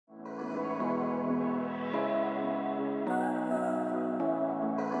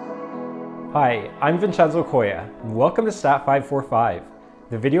Hi, I'm Vincenzo Coya, and welcome to Stat 545,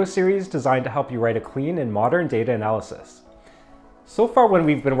 the video series designed to help you write a clean and modern data analysis. So far when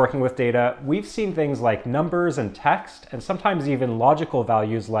we've been working with data, we've seen things like numbers and text, and sometimes even logical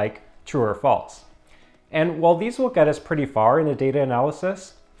values like true or false. And while these will get us pretty far in a data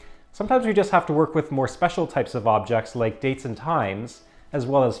analysis, sometimes we just have to work with more special types of objects like dates and times, as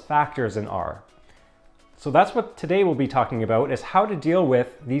well as factors in R. So that's what today we'll be talking about, is how to deal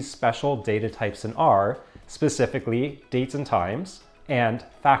with these special data types in R, specifically dates and times, and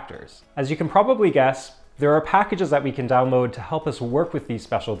factors. As you can probably guess, there are packages that we can download to help us work with these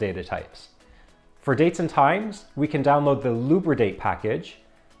special data types. For dates and times, we can download the lubridate package,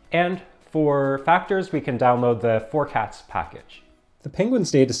 and for factors, we can download the forcats package. The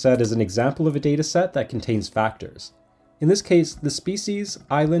Penguins dataset is an example of a dataset that contains factors. In this case, the species,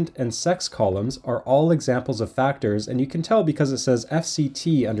 island, and sex columns are all examples of factors, and you can tell because it says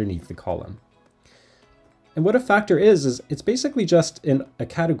FCT underneath the column. And what a factor is it's basically just a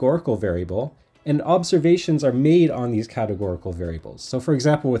categorical variable, and observations are made on these categorical variables. So for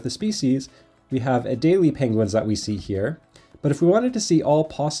example, with the species, we have Adelie penguins that we see here, but if we wanted to see all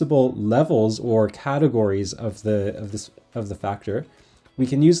possible levels or categories of the factor, we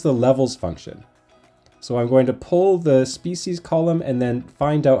can use the levels function. So I'm going to pull the species column and then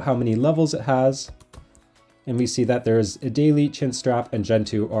find out how many levels it has. And we see that there's Adelie, Chinstrap, and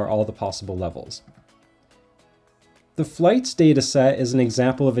Gentoo are all the possible levels. The flights dataset is an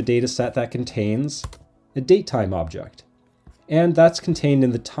example of a dataset that contains a datetime object. And that's contained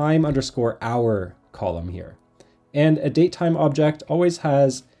in the time_hour column here. And a datetime object always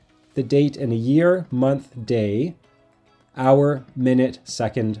has the date in a year, month, day, hour, minute,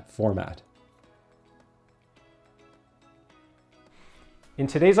 second format. In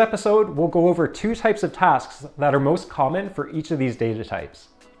today's episode, we'll go over two types of tasks that are most common for each of these data types.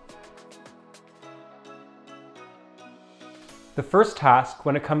 The first task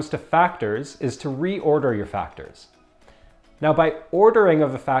when it comes to factors is to reorder your factors. Now, by ordering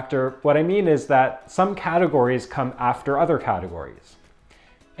of a factor, what I mean is that some categories come after other categories.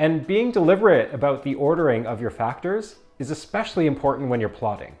 And being deliberate about the ordering of your factors is especially important when you're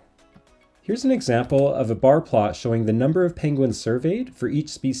plotting. Here's an example of a bar plot showing the number of penguins surveyed for each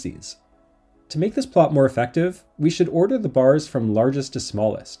species. To make this plot more effective, we should order the bars from largest to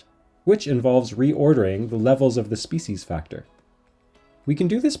smallest, which involves reordering the levels of the species factor. We can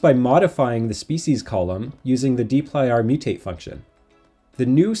do this by modifying the species column using the dplyr mutate function. The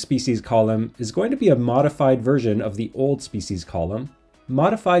new species column is going to be a modified version of the old species column,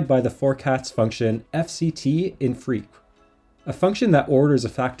 modified by the forcats function fct in freq, a function that orders a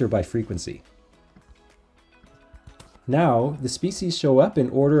factor by frequency. Now, the species show up in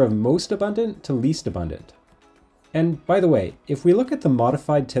order of most abundant to least abundant. And by the way, if we look at the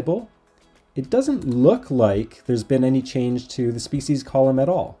modified tibble, it doesn't look like there's been any change to the species column at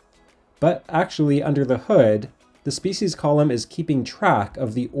all. But actually, under the hood, the species column is keeping track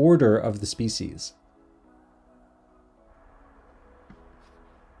of the order of the species.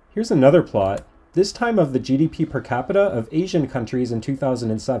 Here's another plot, this time of the GDP per capita of Asian countries in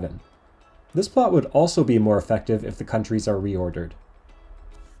 2007. This plot would also be more effective if the countries are reordered.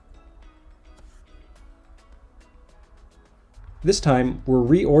 This time, we're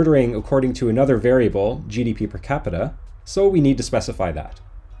reordering according to another variable, GDP per capita, so we need to specify that.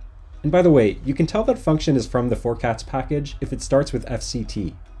 And by the way, you can tell that function is from the forcats package if it starts with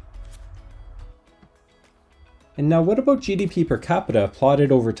FCT. And now what about GDP per capita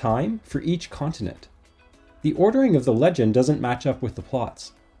plotted over time for each continent? The ordering of the legend doesn't match up with the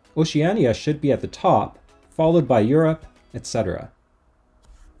plots. Oceania should be at the top, followed by Europe, etc.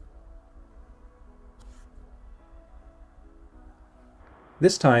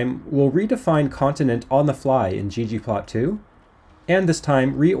 This time, we'll redefine continent on the fly in ggplot2, and this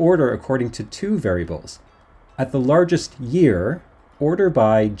time reorder according to two variables. At the largest year, order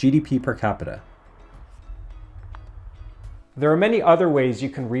by GDP per capita. There are many other ways you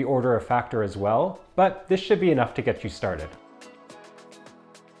can reorder a factor as well, but this should be enough to get you started.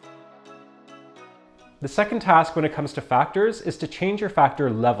 The second task when it comes to factors is to change your factor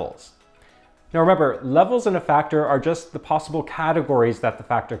levels. Now remember, levels in a factor are just the possible categories that the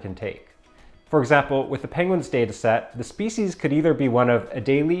factor can take. For example, with the penguins dataset, the species could either be one of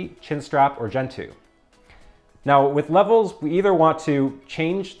Adelie, Chinstrap, or Gentoo. Now with levels, we either want to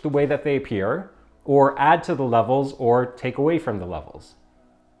change the way that they appear, or add to the levels, or take away from the levels.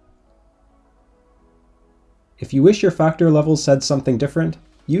 If you wish your factor levels said something different,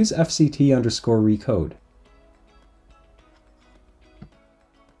 use fct_recode.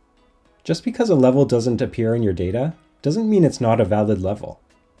 Just because a level doesn't appear in your data doesn't mean it's not a valid level.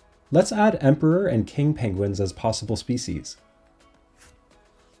 Let's add emperor and king penguins as possible species.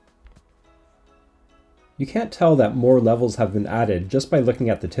 You can't tell that more levels have been added just by looking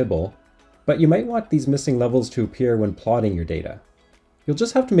at the tibble, but you might want these missing levels to appear when plotting your data. You'll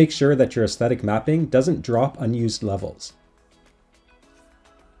just have to make sure that your aesthetic mapping doesn't drop unused levels.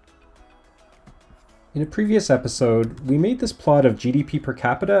 In a previous episode, we made this plot of GDP per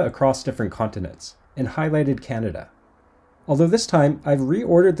capita across different continents, and highlighted Canada. Although this time, I've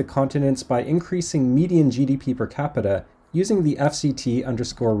reordered the continents by increasing median GDP per capita using the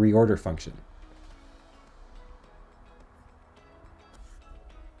FCT_reorder function.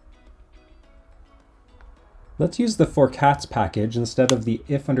 Let's use the forcats package instead of the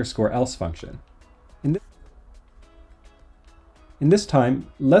if_else function. In this time,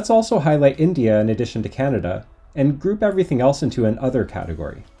 let's also highlight India in addition to Canada, and group everything else into an other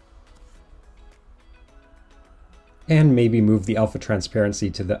category. And maybe move the alpha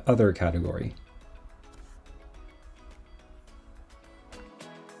transparency to the other category.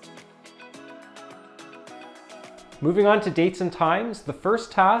 Moving on to dates and times, the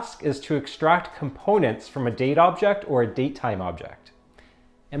first task is to extract components from a date object or a datetime object.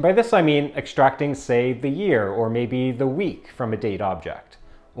 And by this I mean extracting, say, the year or maybe the week from a date object,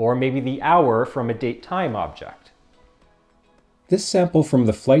 or maybe the hour from a datetime object. This sample from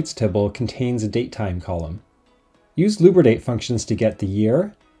the flights tibble contains a datetime column. Use lubridate functions to get the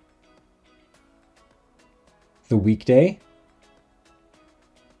year, the weekday,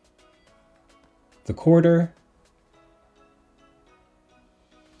 the quarter,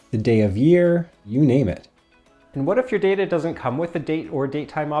 the day of year, you name it. And what if your data doesn't come with a date or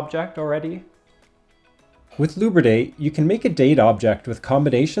datetime object already? With lubridate, you can make a date object with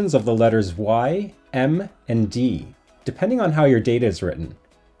combinations of the letters Y, M, and D, depending on how your data is written.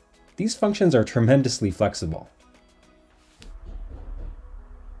 These functions are tremendously flexible.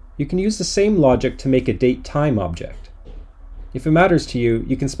 You can use the same logic to make a datetime object. If it matters to you,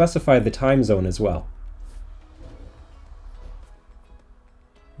 you can specify the time zone as well.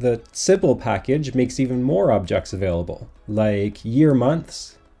 The Sybil package makes even more objects available, like year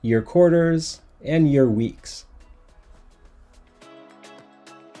months, year quarters, and year weeks.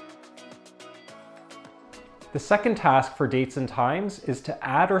 The second task for dates and times is to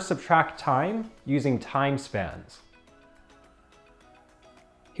add or subtract time using time spans.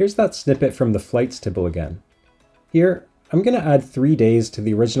 Here's that snippet from the flights tibble again. Here, I'm going to add 3 days to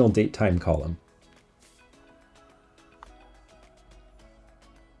the original datetime column.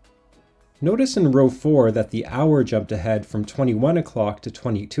 Notice in row 4 that the hour jumped ahead from 21 o'clock to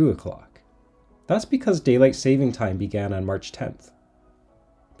 22 o'clock. That's because daylight saving time began on March 10th.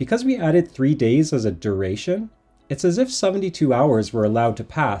 Because we added 3 days as a duration, it's as if 72 hours were allowed to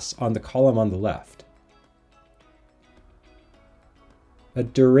pass on the column on the left. A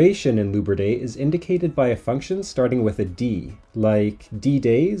duration in lubridate is indicated by a function starting with a d, like d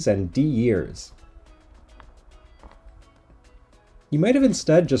days and d years. You might have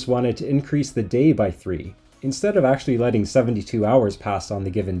instead just wanted to increase the day by 3, instead of actually letting 72 hours pass on the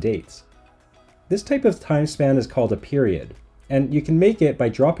given dates. This type of time span is called a period, and you can make it by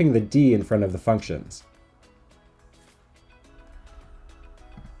dropping the d in front of the functions.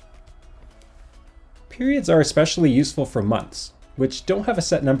 Periods are especially useful for months, which don't have a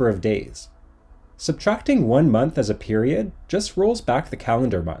set number of days. Subtracting 1 month as a period just rolls back the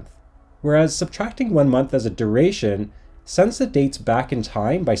calendar month, whereas subtracting 1 month as a duration sends the dates back in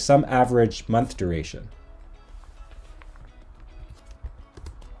time by some average month duration.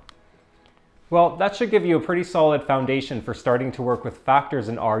 Well, that should give you a pretty solid foundation for starting to work with factors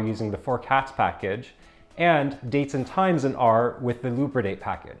in R using the forcats package, and dates and times in R with the lubridate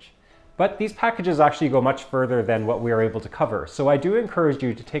package. But these packages actually go much further than what we are able to cover, so I do encourage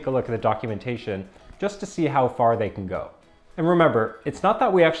you to take a look at the documentation just to see how far they can go. And remember, it's not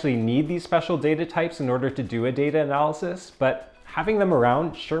that we actually need these special data types in order to do a data analysis, but having them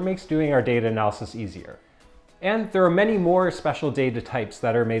around sure makes doing our data analysis easier. And there are many more special data types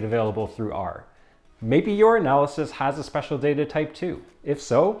that are made available through R. Maybe your analysis has a special data type too. If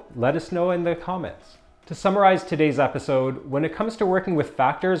so, let us know in the comments. To summarize today's episode, when it comes to working with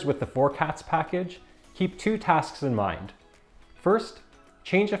factors with the forcats package, keep 2 tasks in mind. First,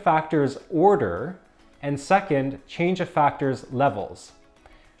 change a factor's order, and second, change a factor's levels.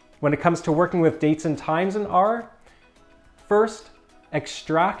 When it comes to working with dates and times in R, first,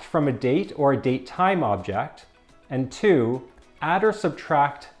 extract from a date or a datetime object, and 2, add or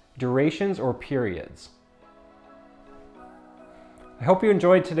subtract durations or periods. I hope you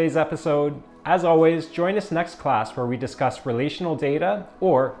enjoyed today's episode. As always, join us next class where we discuss relational data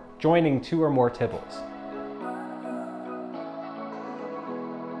or joining 2 or more tibbles.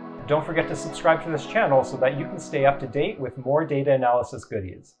 Don't forget to subscribe to this channel so that you can stay up to date with more data analysis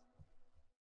goodies.